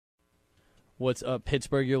What's up,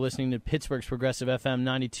 Pittsburgh? You're listening to Pittsburgh's Progressive FM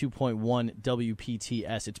 92.1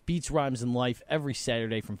 WPTS. It's Beats, Rhymes, and Life every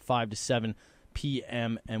Saturday from 5 to 7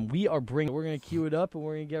 p.m. And we're going to cue it up and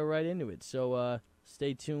we're going to get right into it. So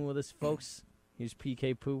stay tuned with us, folks. Here's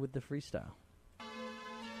PK Poo with the freestyle.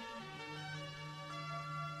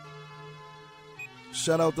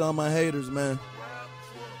 Shout out to all my haters, man.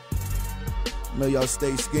 Know y'all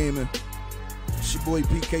stay scheming. It's your boy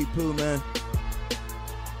PK Poo, man.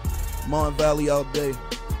 Mon Valley all day.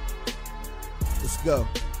 Let's go.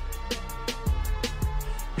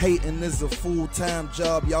 Hating is a full-time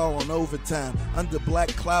job, y'all on overtime. Under black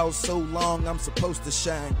clouds so long, I'm supposed to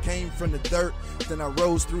shine. Came from the dirt, then I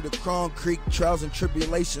rose through the concrete. Trials and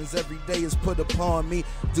tribulations every day is put upon me.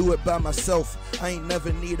 Do it by myself, I ain't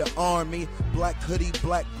never need an army. Black hoodie,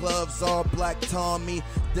 black gloves, all black Tommy.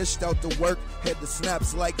 Dished out the work, had the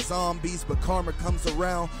snaps like zombies. But karma comes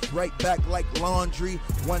around, right back like laundry.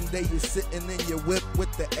 One day you're sitting in your whip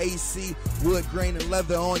with the AC. Wood grain and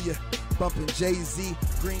leather on you. Bumping Jay-Z,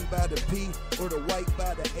 green by the P, or the white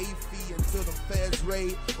by the A-fee, until them feds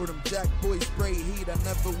raid, or them jack boys spray heat. I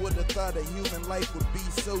never would have thought a human life would be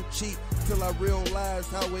so cheap, till I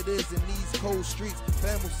realized how it is in these cold streets.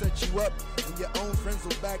 Fam will set you up, and your own friends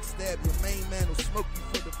will backstab. Your main man will smoke you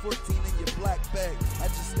for the 14 in your black bag. I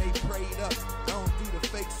just stay prayed up, I don't do the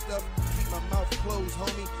fake stuff. Keep my mouth closed,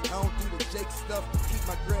 homie, I don't do the Jake stuff. Keep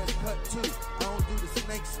my grass cut too, I don't do the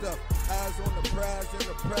snake stuff. Eyes on the prize, and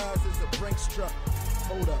the prize is a Brinks truck.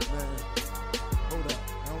 Hold up, man. Hold up.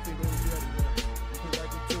 I don't think they was ready, man. Let's get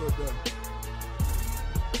back into it, though.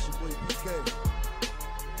 It's your boy PK.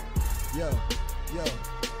 Yo.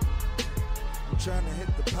 I'm trying to hit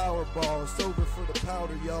the Powerball. It's over for the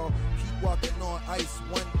powder, y'all. Keep walking on ice.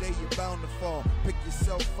 One day you're bound to fall. Pick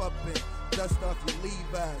yourself up and dust off your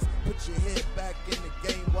Levi's. Put your head back in the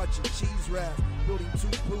game, watching cheese rise. Building two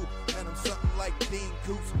poop, man, I'm something like Bean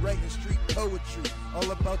Coops. Writing street poetry, all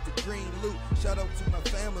about the green loot. Shout out to my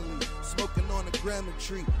family, smoking on a grandma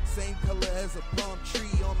tree. Same color as a palm tree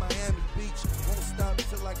on Miami Beach. Won't stop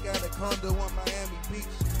till I got a condo on Miami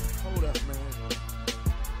Beach. Hold up, man.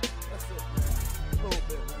 That's it, man. A little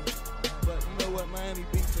bit, man. But you know what, Miami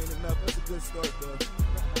Beach ain't enough. That's a good start, though. It's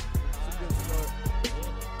a good start.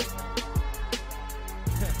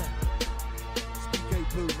 It's PK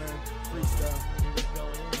Poo, man. Freestyle. He was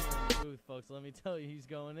going in here in the booth, folks. Let me tell you, he's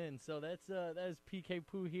going in. So that is PK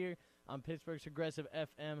Poo here on Pittsburgh's Progressive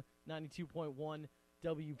FM 92.1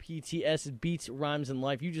 WPTS. Beats, Rhymes, and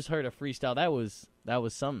Life. You just heard a freestyle. That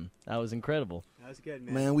was something. That was incredible. That was good,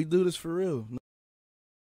 man. Man, we do this for real.